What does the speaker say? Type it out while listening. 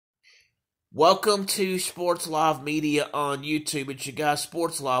Welcome to Sports Live Media on YouTube. It's your guy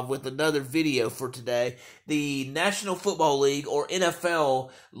Sports Live with another video for today. The National Football League, or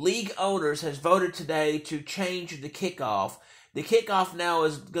NFL, league owners has voted today to change the kickoff. The kickoff now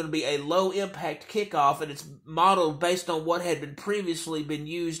is going to be a low-impact kickoff, and it's modeled based on what had been previously been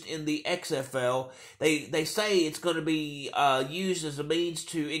used in the XFL. They say it's going to be used as a means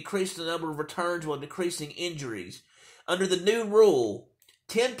to increase the number of returns while decreasing injuries. Under the new rule,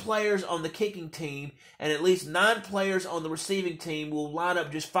 10 players on the kicking team and at least 9 players on the receiving team will line up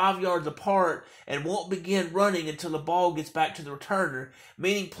just 5 yards apart and won't begin running until the ball gets back to the returner,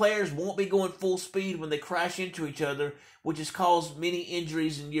 meaning players won't be going full speed when they crash into each other, which has caused many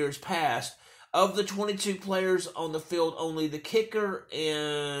injuries in years past. Of the 22 players on the field, only the kicker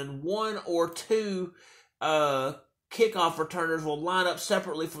and 1 or 2 kickoff returners will line up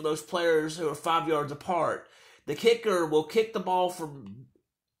separately from those players who are 5 yards apart. The kicker will kick the ball from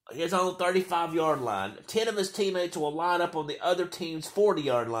his own 35-yard line. 10 of his teammates will line up on the other team's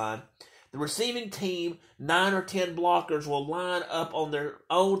 40-yard line. The receiving team, 9 or 10 blockers, will line up on their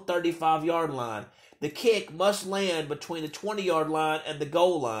own 35-yard line. The kick must land between the 20-yard line and the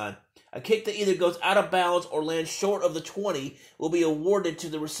goal line. A kick that either goes out of bounds or lands short of the 20 will be awarded to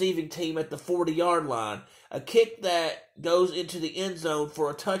the receiving team at the 40-yard line. A kick that goes into the end zone for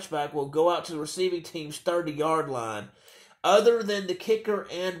a touchback will go out to the receiving team's 30-yard line. Other than the kicker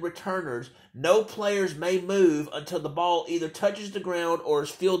and returners, no players may move until the ball either touches the ground or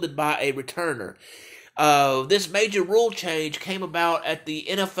is fielded by a returner. This major rule change came about at the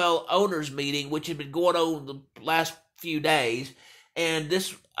NFL owners meeting, which had been going on the last few days, and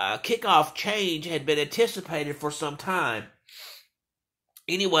this kickoff change had been anticipated for some time.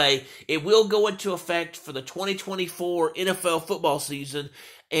 Anyway, it will go into effect for the 2024 NFL football season,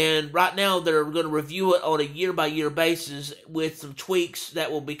 and right now they're going to review it on a year-by-year basis with some tweaks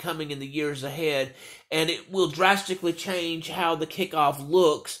that will be coming in the years ahead, and it will drastically change how the kickoff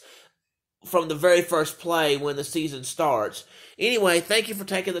looks from the very first play when the season starts. Anyway, thank you for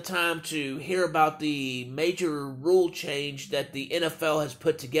taking the time to hear about the major rule change that the NFL has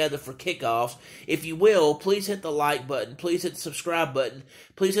put together for kickoffs. If you will, please hit the like button, please hit the subscribe button,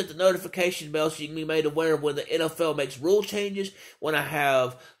 please hit the notification bell so you can be made aware of when the NFL makes rule changes, when I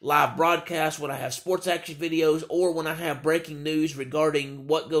have live broadcasts, when I have sports action videos, or when I have breaking news regarding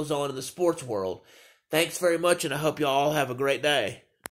what goes on in the sports world. Thanks very much, and I hope you all have a great day.